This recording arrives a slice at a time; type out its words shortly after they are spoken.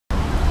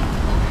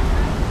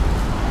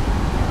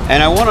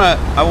And I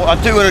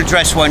do want to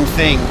address one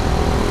thing.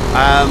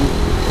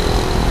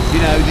 You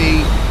know,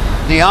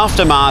 the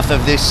aftermath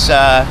of this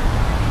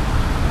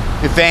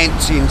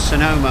event in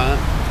Sonoma,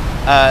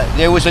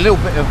 there was a little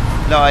bit of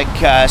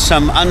like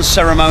some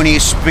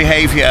unceremonious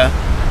behaviour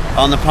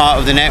on the part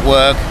of the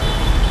network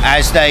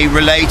as they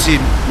related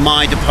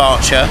my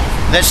departure.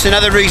 That's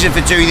another reason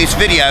for doing this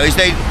video, is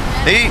they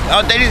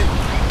didn't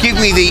give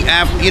me the,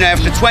 you know,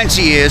 after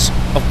 20 years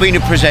of being a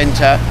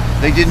presenter,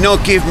 they did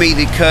not give me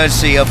the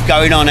courtesy of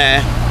going on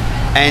air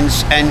and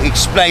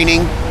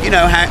explaining, you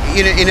know, how,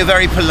 you know, in a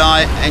very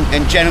polite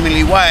and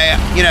gentlemanly way,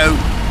 you know,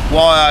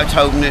 why I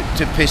told them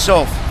to piss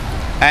off.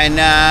 And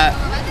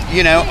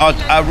you know,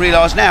 I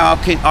realise now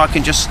I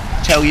can just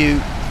tell you,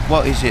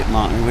 what is it,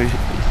 Martin?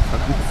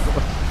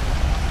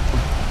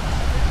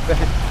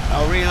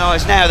 I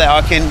realise now that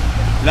I can,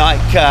 like,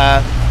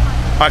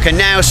 I can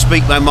now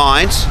speak my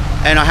mind,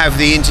 and I have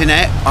the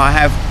internet, I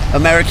have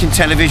American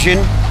television,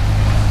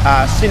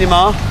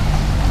 cinema,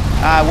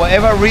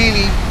 whatever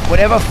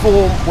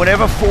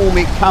form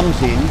it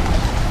comes in,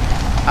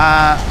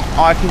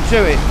 I can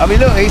do it. I mean,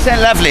 look, isn't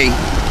that lovely?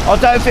 I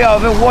don't think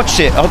I've ever watched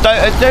it. I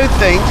don't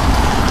think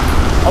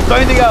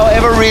I'll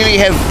ever really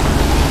have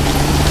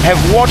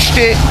watched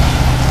it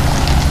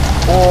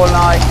or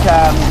like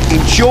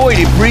enjoyed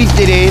it, breathed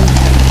it in.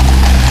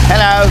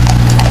 Hello.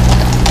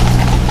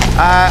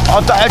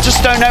 I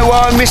just don't know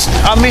why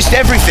I missed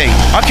everything.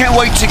 I can't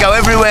wait to go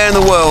everywhere in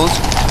the world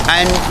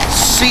and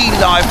see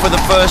life for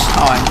the first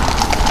time.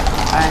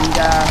 And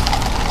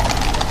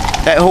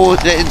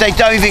they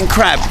don't even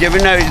crap. You ever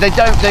know?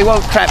 They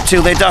won't crap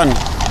till they're done.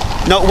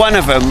 Not one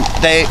of them.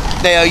 They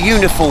are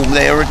uniform.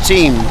 They are a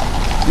team.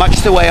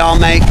 Much the way our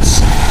mates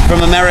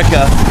from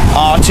America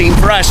are Team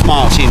for us,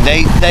 Martin.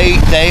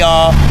 They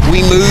are.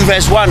 We move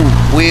as one.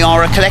 We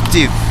are a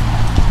collective.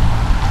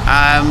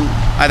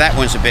 That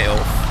one's a bit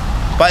off.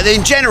 But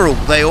in general,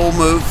 they all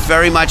move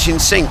very much in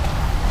sync,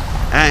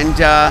 and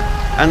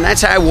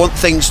that's how I want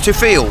things to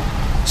feel,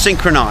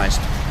 synchronized.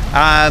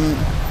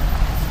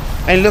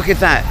 And look at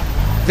that.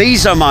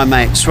 These are my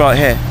mates right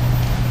here.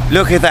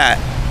 Look at that.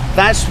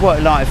 That's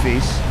what life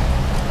is.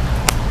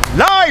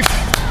 Life!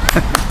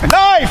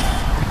 Life!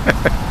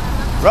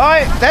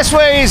 Right? That's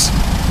what it is.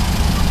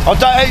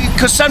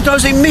 Because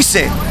sometimes they miss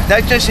it.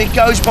 It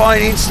goes by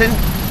an instant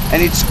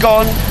and it's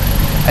gone,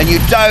 and you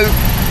don't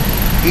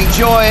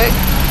enjoy it.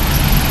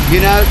 You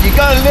know, you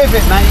got to live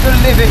it, man. You got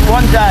to live it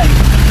one day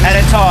at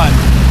a time.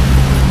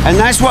 And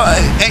that's what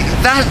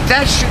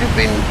that should have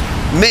been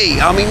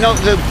me. I mean, not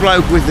the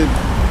bloke with the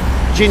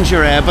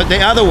ginger hair, but the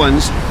other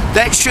ones.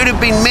 That should have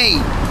been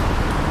me,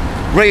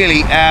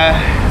 really,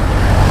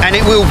 and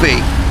it will be.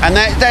 And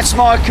that's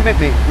my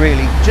commitment,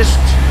 really. Just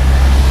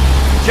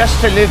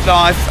to live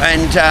life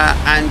and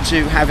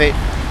to have it,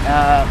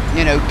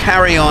 you know,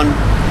 carry on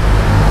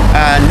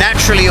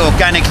naturally,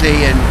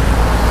 organically, and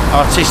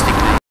artistically.